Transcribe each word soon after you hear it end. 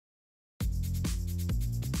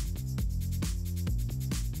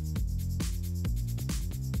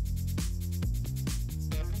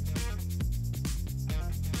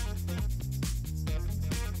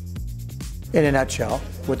In a nutshell,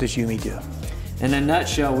 what does Yumi do? In a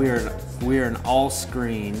nutshell, we are an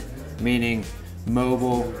all-screen, meaning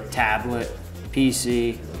mobile, tablet,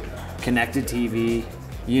 PC, connected TV,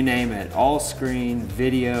 you name it, all-screen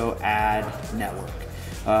video ad network.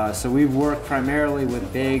 So we work primarily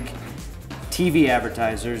with big TV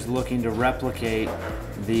advertisers looking to replicate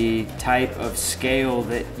the type of scale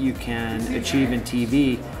that you can achieve in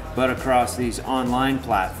TV, but across these online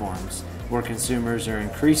platforms where consumers are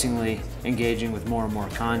increasingly engaging with more and more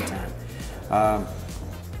content.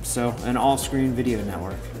 So an all-screen video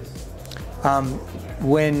network.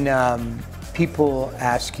 When people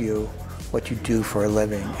ask you what you do for a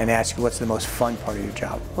living and ask you what's the most fun part of your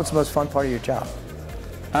job, what's the most fun part of your job?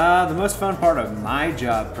 The most fun part of my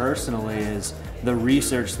job personally is the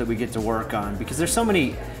research that we get to work on, because there's so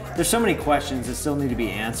many questions that still need to be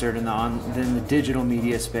answered in the digital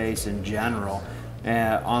media space in general,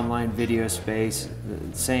 online video space,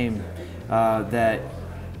 same, that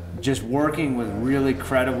just working with really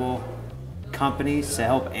credible companies to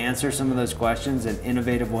help answer some of those questions in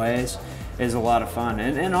innovative ways is a lot of fun.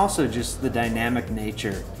 And also just the dynamic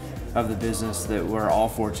nature of the business that we're all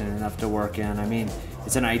fortunate enough to work in. I mean,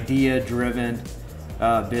 it's an idea-driven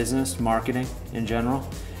business, marketing in general,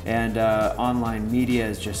 and online media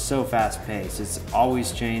is just so fast-paced. It's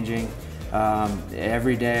always changing.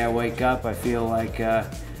 Every day I wake up, I feel like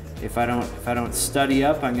if I don't study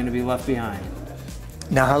up, I'm going to be left behind.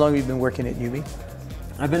 Now, how long have you been working at Yumi?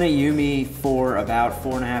 I've been at Yumi for about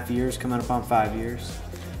 4.5 years, coming up on 5 years.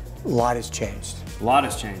 A lot has changed. A lot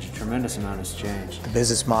has changed. A tremendous amount has changed. The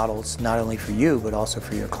business models, not only for you, but also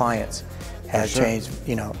for your clients, has changed,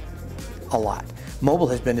 a lot. Mobile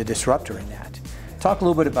has been a disruptor in that. Talk a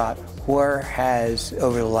little bit about where has,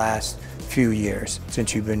 over the last few years,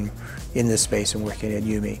 since you've been in this space and working at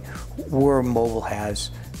Yumi, where mobile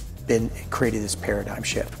has created this paradigm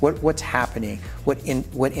shift. What's happening? What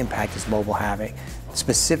impact is mobile having,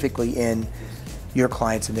 specifically in your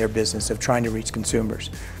clients and their business of trying to reach consumers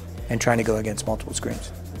and trying to go against multiple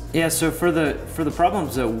screens? Yeah, so for the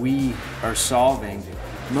problems that we are solving,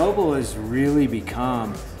 mobile has really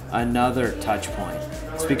become another touch point.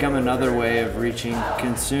 It's become another way of reaching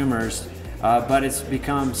consumers, but it's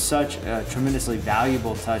become such a tremendously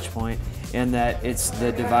valuable touch point in that it's the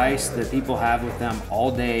device that people have with them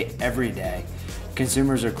all day, every day.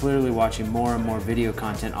 Consumers are clearly watching more and more video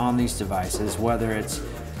content on these devices, whether it's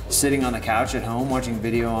sitting on the couch at home watching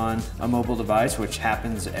video on a mobile device, which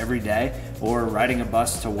happens every day, or riding a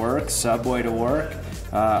bus to work, subway to work,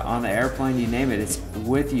 on the airplane, you name it. It's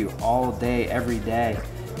with you all day, every day.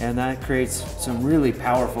 And that creates some really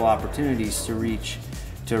powerful opportunities to reach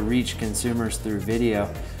consumers through video.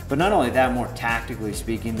 But not only that, more tactically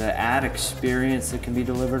speaking, the ad experience that can be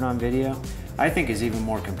delivered on video, I think is even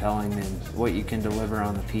more compelling than what you can deliver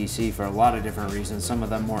on the PC for a lot of different reasons, some of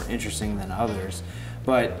them more interesting than others.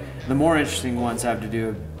 But the more interesting ones have to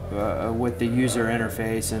do with the user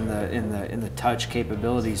interface and the touch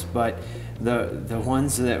capabilities. But the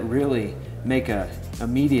ones that really make an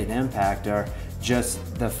immediate impact are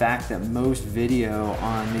just the fact that most video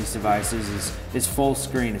on these devices is full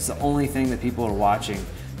screen. It's the only thing that people are watching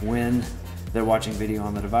when they're watching video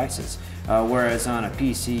on the devices. Whereas on a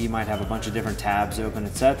PC, you might have a bunch of different tabs open,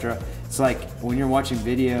 etc. It's like when you're watching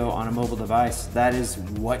video on a mobile device, that is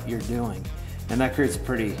what you're doing. And that creates a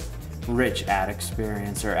pretty rich ad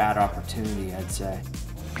experience or ad opportunity, I'd say.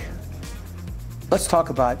 Let's talk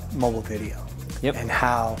about mobile video. Yep. And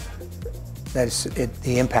how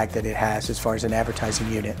the impact that it has as far as an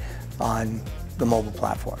advertising unit on the mobile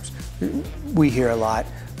platforms. We hear a lot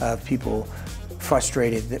of people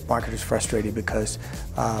frustrated, that marketers frustrated because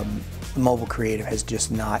mobile creative has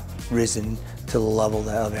just not risen to the level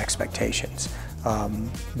of expectations.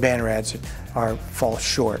 Banner ads fall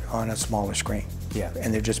short on a smaller screen. Yeah.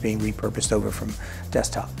 And they're just being repurposed over from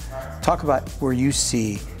desktop. Talk about where you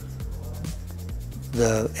see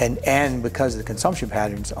and because the consumption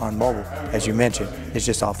patterns on mobile, as you mentioned, is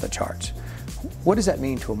just off the charts. What does that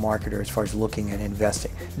mean to a marketer as far as looking and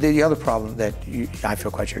investing? The other problem that I feel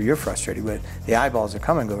quite sure you're frustrated with, the eyeballs are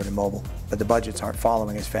coming over to mobile, but the budgets aren't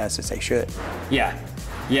following as fast as they should. Yeah.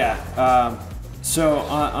 So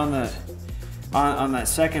on that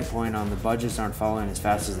second point, on the budgets aren't following as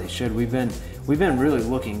fast as they should, we've been really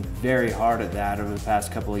looking very hard at that over the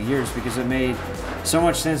past couple of years, because it made so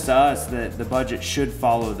much sense to us that the budget should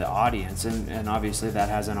follow the audience, and obviously that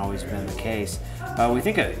hasn't always been the case. We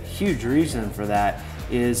think a huge reason for that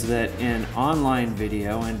is that in online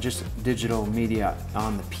video and just digital media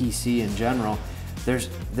on the PC in general, there's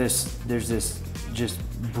this just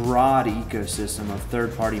broad ecosystem of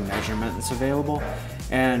third-party measurement that's available,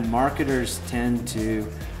 and marketers tend to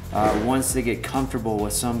once they get comfortable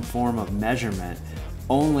with some form of measurement,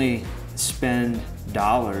 only spend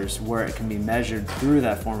dollars where it can be measured through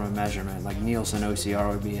that form of measurement. Like Nielsen OCR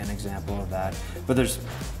would be an example of that, but there's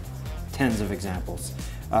tens of examples.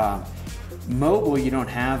 Mobile, you don't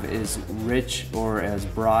have as rich or as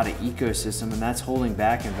broad an ecosystem, and that's holding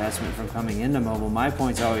back investment from coming into mobile. My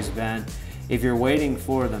point's always been, if you're waiting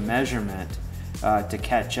for the measurement to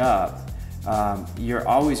catch up, you're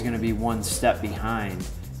always going to be one step behind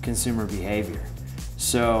consumer behavior.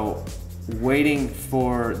 So waiting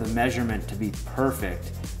for the measurement to be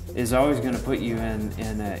perfect is always going to put you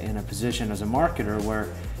in a position as a marketer where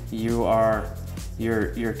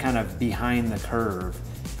you're kind of behind the curve.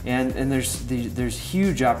 And there's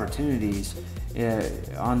huge opportunities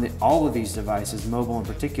on all of these devices, mobile in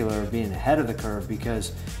particular, being ahead of the curve,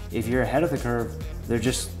 because if you're ahead of the curve, there's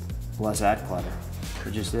just less ad clutter.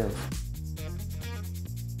 It just is.